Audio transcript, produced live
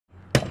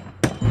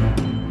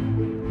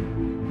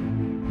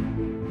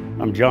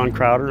I'm John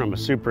Crowder. I'm a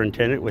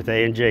superintendent with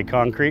A&J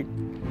Concrete.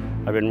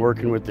 I've been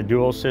working with the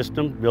Duo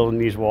system, building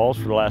these walls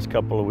for the last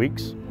couple of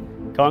weeks.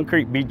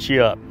 Concrete beats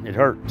you up. It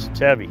hurts. It's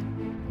heavy.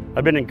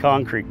 I've been in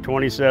concrete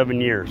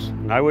 27 years,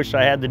 and I wish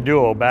I had the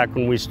Duo back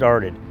when we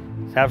started.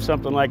 To have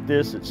something like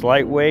this that's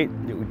lightweight,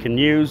 that we can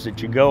use,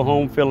 that you go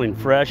home feeling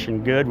fresh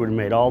and good would have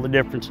made all the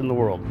difference in the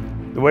world.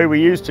 The way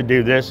we used to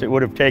do this, it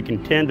would have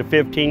taken 10 to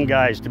 15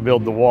 guys to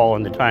build the wall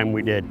in the time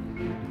we did.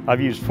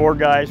 I've used 4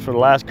 guys for the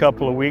last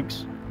couple of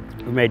weeks.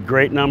 We've made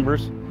great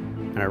numbers,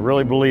 and I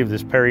really believe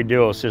this PERI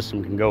Duo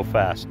system can go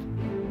fast.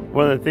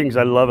 One of the things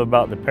I love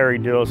about the PERI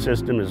Duo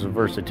system is the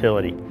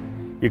versatility.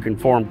 You can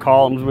form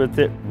columns with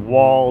it,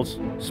 walls,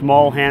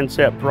 small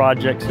handset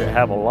projects that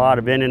have a lot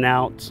of in and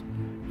outs.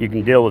 You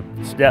can deal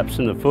with steps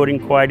in the footing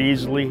quite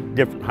easily,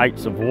 different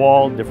heights of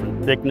wall,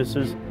 different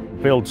thicknesses,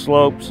 build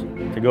slopes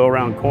to go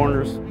around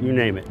corners, you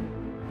name it.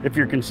 If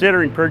you're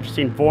considering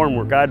purchasing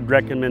Formwork, I'd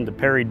recommend the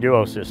PERI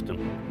Duo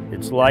system.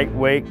 It's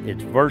lightweight,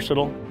 it's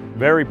versatile,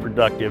 very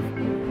productive.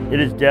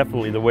 It is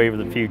definitely the wave of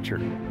the future.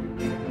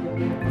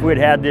 If we'd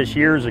had this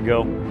years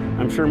ago,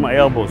 I'm sure my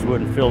elbows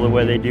wouldn't feel the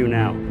way they do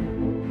now.